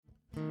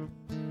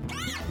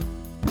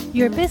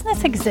Your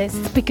business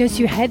exists because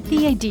you had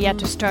the idea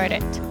to start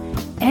it.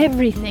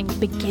 Everything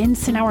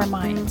begins in our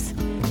minds.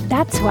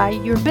 That's why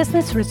your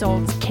business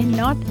results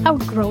cannot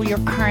outgrow your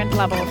current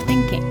level of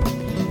thinking.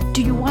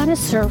 Do you want to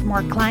serve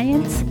more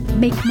clients,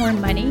 make more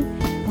money,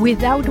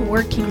 without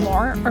working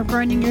more or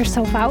burning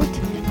yourself out?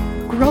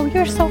 Grow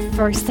yourself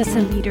first as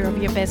a leader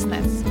of your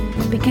business,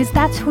 because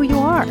that's who you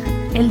are,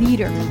 a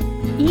leader,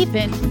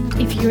 even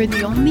if you're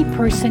the only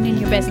person in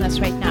your business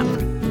right now.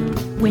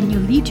 When you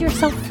lead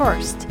yourself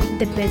first,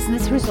 the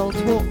business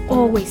results will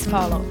always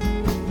follow.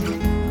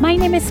 My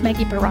name is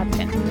Maggie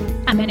Perotin.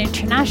 I'm an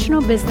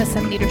international business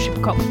and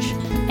leadership coach,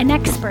 an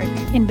expert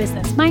in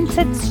business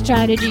mindset,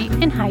 strategy,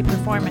 and high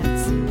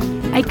performance.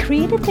 I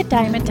created the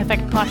Diamond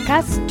Effect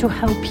podcast to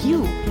help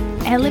you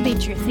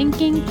elevate your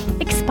thinking,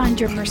 expand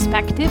your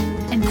perspective,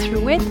 and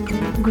through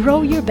it,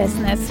 grow your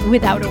business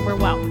without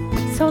overwhelm.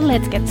 So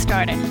let's get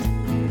started.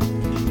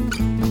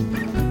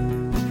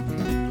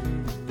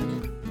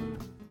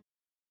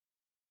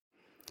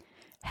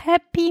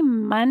 Happy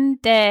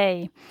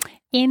Monday!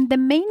 In the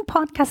main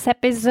podcast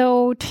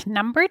episode,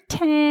 number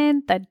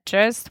 10, that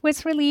just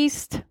was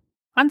released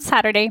on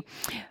Saturday,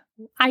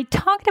 I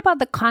talked about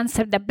the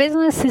concept that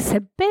business is a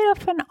bit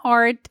of an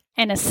art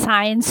and a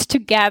science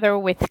together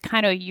with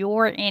kind of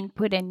your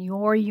input and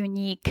your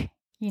unique,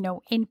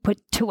 input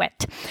to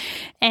it.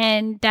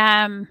 And,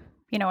 an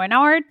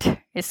art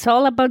is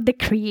all about the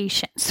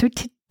creation. So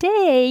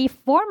today,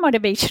 for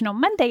Motivational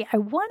Monday, I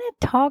want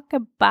to talk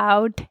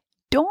about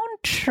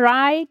don't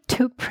try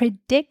to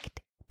predict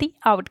the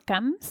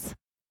outcomes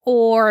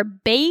or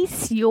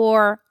base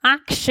your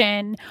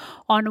action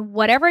on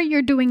whatever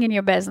you're doing in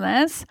your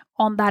business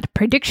on that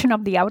prediction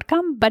of the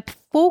outcome, but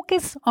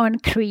focus on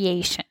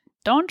creation.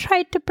 Don't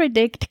try to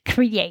predict,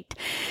 create.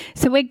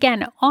 So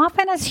again,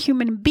 often as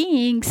human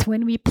beings,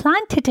 when we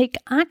plan to take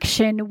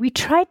action, we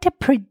try to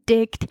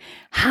predict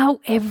how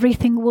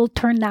everything will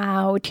turn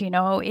out,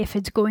 if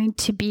it's going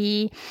to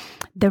be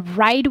the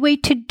right way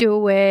to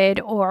do it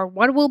or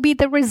what will be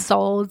the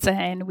results.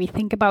 And we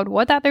think about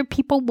what other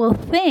people will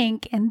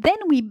think, and then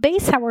we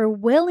base our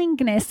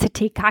willingness to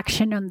take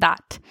action on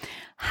that.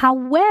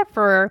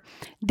 However,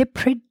 the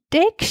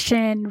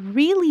prediction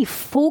really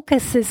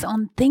focuses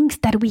on things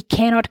that we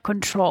cannot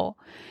control.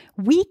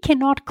 We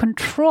cannot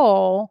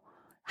control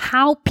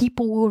how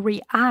people will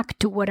react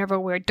to whatever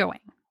we're doing.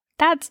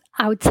 That's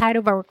outside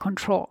of our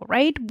control,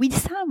 right? We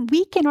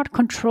cannot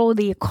control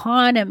the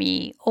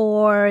economy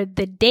or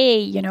the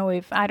day,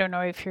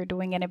 if you're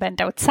doing an event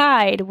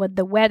outside, what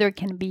the weather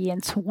can be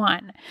and so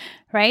on,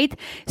 right?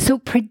 So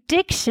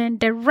prediction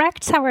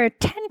directs our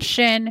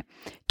attention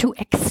to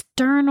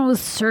external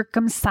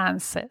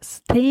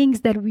circumstances,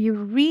 things that we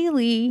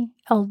really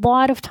a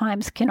lot of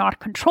times cannot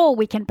control.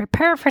 We can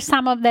prepare for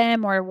some of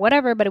them or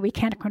whatever, but we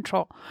can't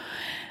control.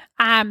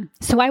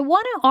 So I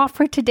want to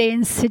offer today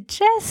and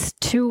suggest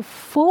to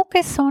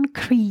focus on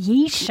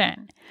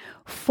creation.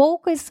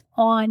 Focus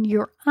on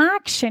your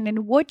action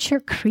and what you're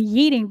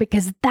creating,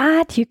 because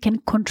that you can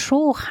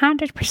control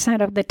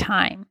 100% of the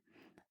time,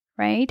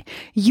 right?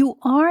 You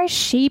are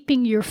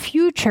shaping your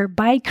future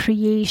by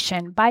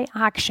creation, by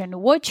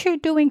action. What you're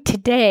doing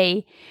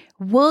today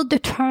will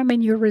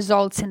determine your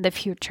results in the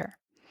future.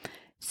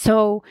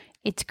 So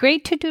it's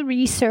great to do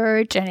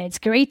research and it's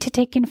great to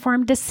take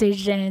informed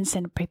decisions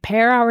and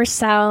prepare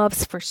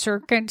ourselves for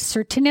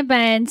certain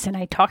events. And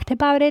I talked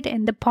about it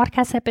in the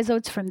podcast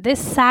episodes from this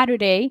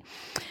Saturday.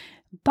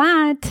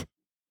 But,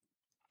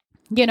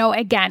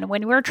 again,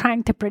 when we're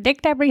trying to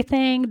predict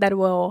everything that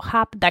will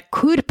happen, that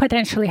could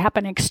potentially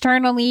happen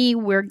externally,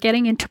 we're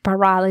getting into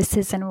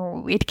paralysis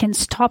and it can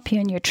stop you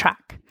in your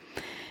track.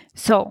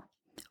 So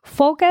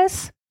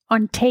focus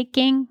on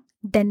taking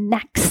the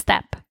next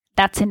step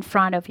that's in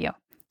front of you.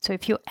 So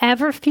if you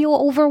ever feel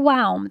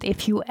overwhelmed,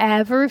 if you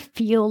ever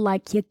feel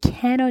like you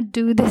cannot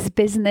do this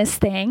business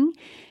thing,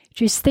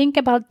 just think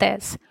about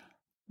this.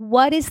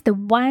 What is the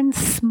one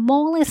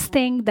smallest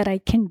thing that I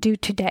can do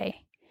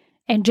today?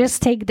 And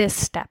just take this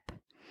step.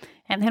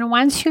 And then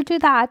once you do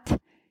that,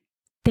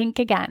 think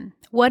again.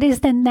 What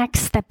is the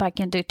next step I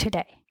can do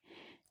today?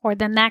 Or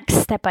the next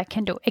step I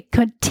can do? And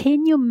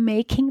continue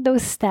making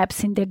those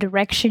steps in the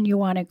direction you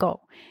want to go.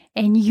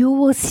 And you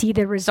will see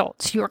the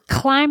results. You'll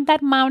climb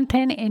that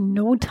mountain in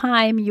no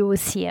time, you will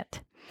see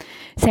it.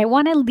 So I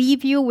want to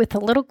leave you with a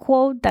little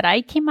quote that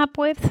I came up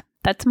with.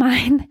 That's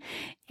mine.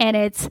 And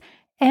it's,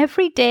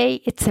 every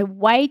day it's a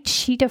white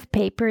sheet of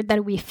paper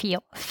that we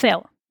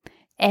fill.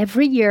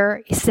 Every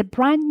year is a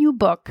brand new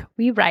book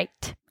we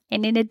write.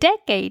 And in a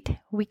decade,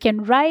 we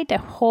can write a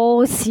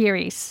whole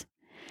series.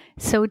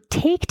 So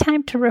take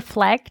time to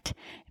reflect,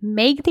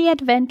 make the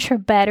adventure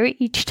better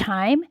each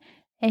time,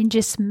 and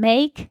just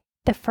make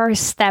the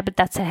first step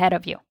that's ahead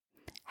of you.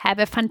 Have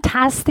a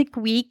fantastic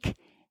week.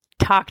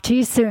 Talk to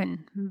you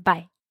soon.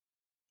 Bye.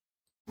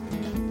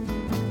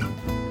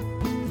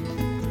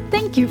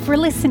 Thank you for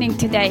listening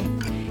today.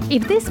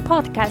 If this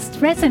podcast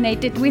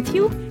resonated with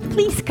you,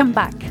 please come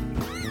back.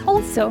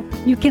 Also,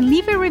 you can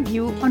leave a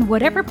review on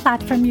whatever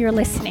platform you're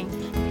listening.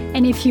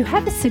 And if you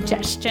have a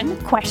suggestion,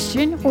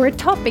 question, or a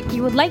topic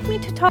you would like me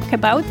to talk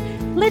about,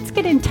 let's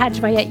get in touch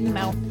via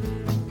email.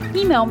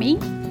 Email me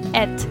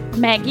at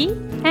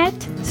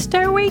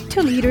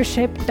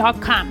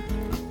maggie@stairwaytoleadership.com.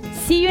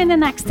 See you in the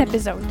next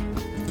episode.